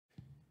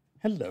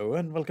Hello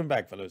and welcome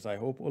back, fellows. I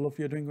hope all of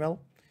you are doing well.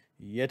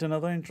 Yet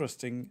another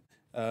interesting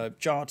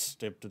charts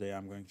tip today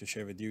I'm going to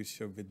share with you.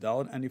 So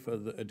without any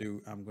further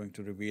ado, I'm going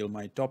to reveal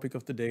my topic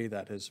of the day,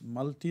 that is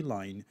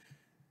multi-line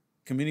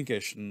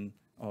communication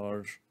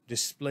or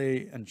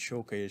display and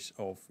showcase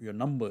of your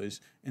numbers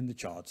in the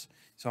charts.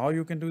 So how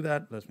you can do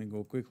that, let me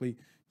go quickly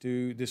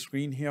to the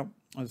screen here.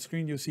 On the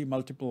screen you see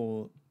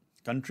multiple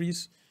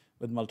countries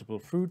with multiple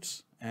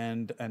fruits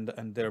and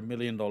their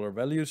 $1,000,000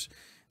 values.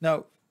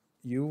 Now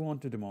you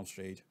want to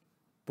demonstrate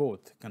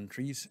both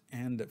countries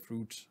and the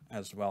fruits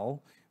as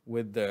well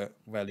with the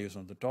values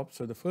on the top.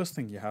 So the first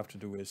thing you have to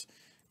do is,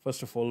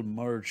 first of all,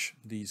 merge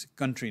these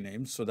country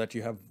names so that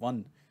you have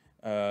one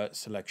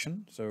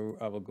selection. So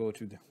I will go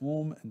to the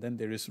home, and then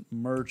there is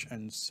merge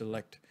and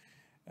select.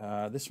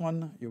 This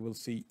one, you will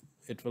see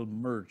it will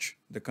merge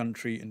the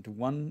country into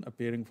one,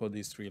 appearing for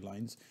these three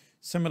lines.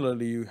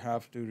 Similarly, you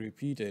have to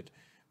repeat it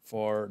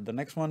for the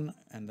next one,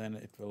 and then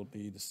it will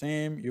be the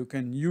same. You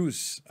can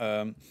use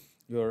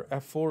your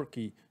F4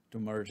 key to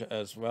merge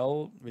as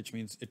well, which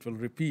means it will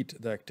repeat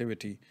the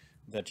activity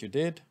that you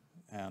did.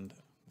 And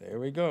there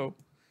we go.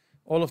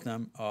 All of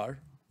them are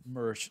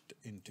merged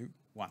into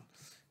one.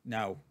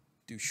 Now,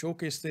 to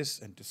showcase this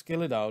and to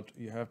scale it out,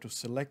 you have to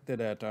select the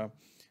data,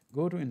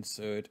 go to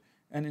insert,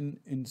 and in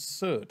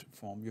insert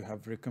form, you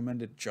have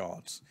recommended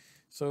charts.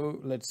 So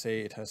let's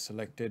say it has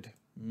selected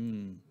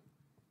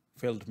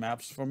filled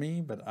maps for me,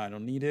 but I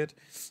don't need it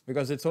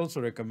because it's also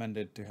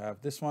recommended to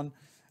have this one.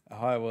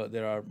 However,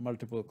 there are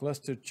multiple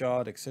cluster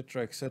chart,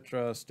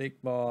 etc.,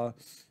 stake bar,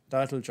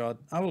 title chart.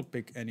 I will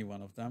pick any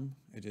one of them.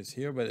 It is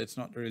here, but it's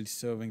not really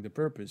serving the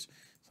purpose.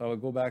 So I will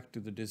go back to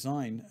the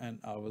design and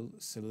I will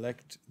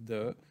select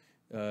the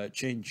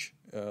change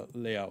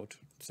layout.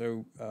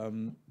 So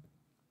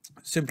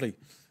simply,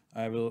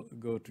 I will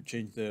go to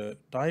change the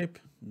type.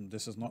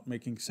 This is not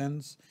making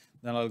sense.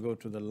 Then I'll go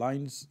to the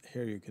lines.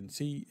 Here you can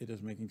see it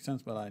is making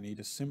sense, but I need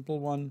a simple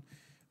one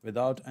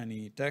without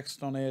any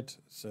text on it.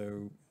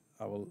 So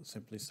I will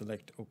simply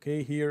select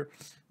OK here.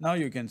 Now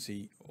you can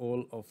see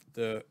all of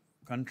the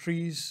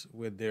countries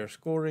with their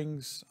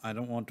scorings. I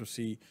don't want to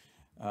see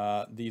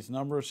these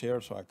numbers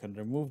here, so I can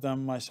remove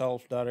them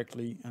myself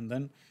directly. And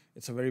then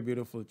it's a very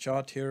beautiful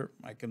chart here.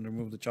 I can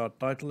remove the chart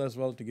title as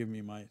well to give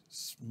me my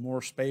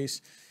more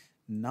space.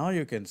 Now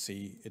you can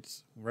see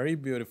it's very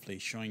beautifully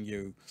showing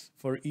you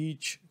for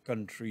each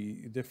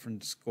country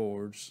different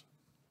scores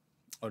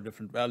or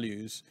different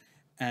values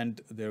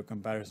and their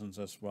comparisons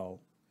as well.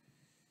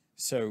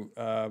 So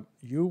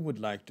you would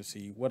like to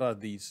see what are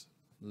these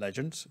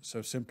legends.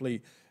 So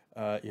simply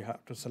you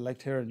have to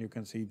select here, and you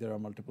can see there are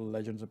multiple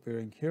legends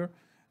appearing here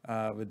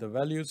with the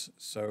values.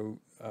 So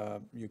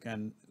you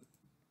can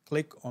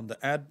click on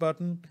the add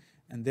button,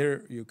 and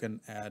there you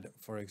can add,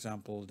 for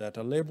example,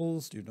 data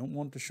labels. You don't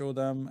want to show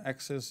them.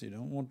 Access, you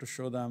don't want to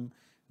show them.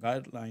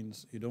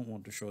 Guidelines, you don't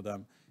want to show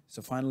them.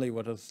 So finally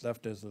what is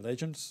left is the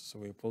legends. So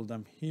we pull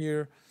them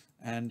here,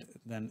 and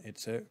then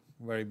it's a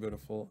very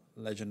beautiful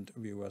legend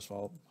view as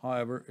well.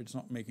 However, it's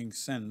not making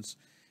sense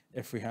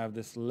if we have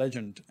this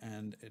legend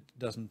and it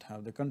doesn't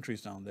have the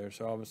countries down there.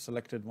 So I've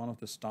selected one of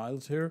the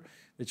styles here,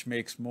 which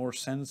makes more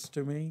sense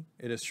to me.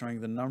 It is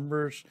showing the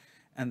numbers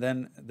and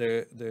then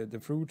the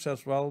fruits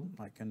as well.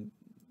 I can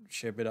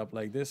shape it up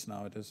like this.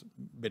 Now it is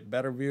a bit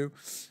better view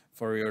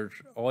for your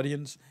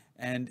audience,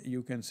 and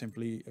you can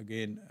simply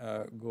again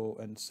go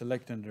and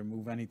select and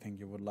remove anything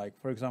you would like.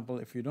 For example,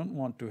 if you don't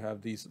want to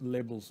have these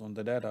labels on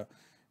the data,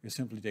 you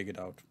simply take it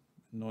out.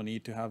 No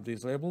need to have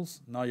these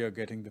labels. Now you're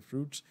getting the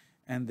fruits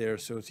and their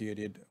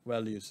associated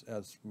values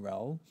as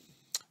well.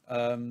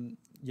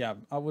 Yeah,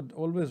 I would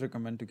always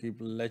recommend to keep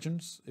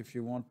legends. If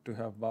you want to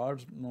have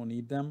bars, no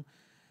need them.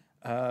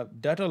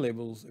 Data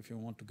labels, if you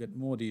want to get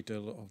more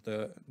detail of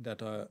the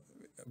data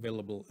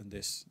available in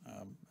this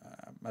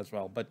as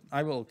well. But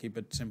I will keep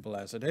it simple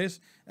as it is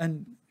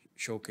and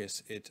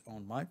showcase it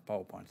on my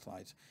PowerPoint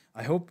slides.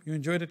 I hope you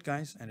enjoyed it,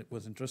 guys, and it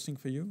was interesting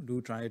for you. Do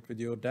try it with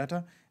your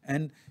data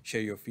and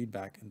share your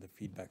feedback in the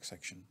feedback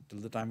section. Till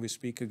the time we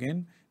speak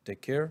again,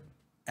 take care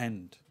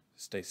and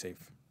stay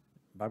safe.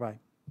 Bye-bye.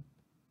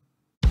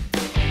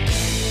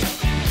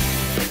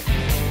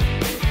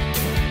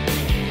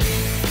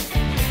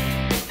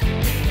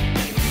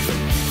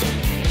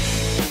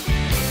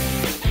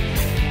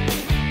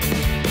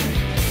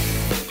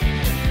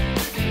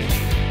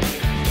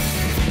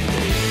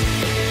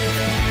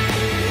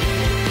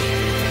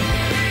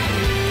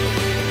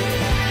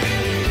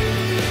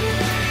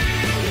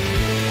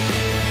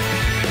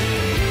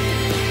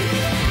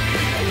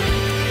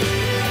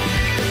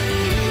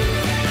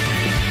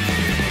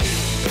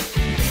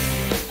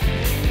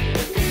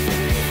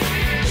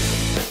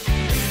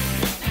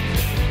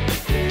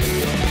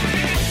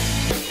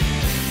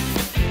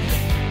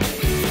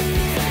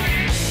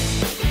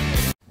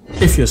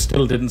 If you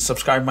still didn't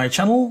subscribe my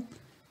channel,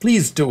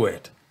 please do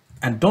it.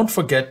 And don't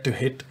forget to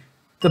hit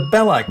the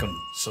bell icon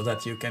so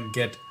that you can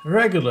get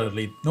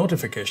regularly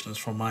notifications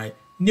from my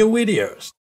new videos.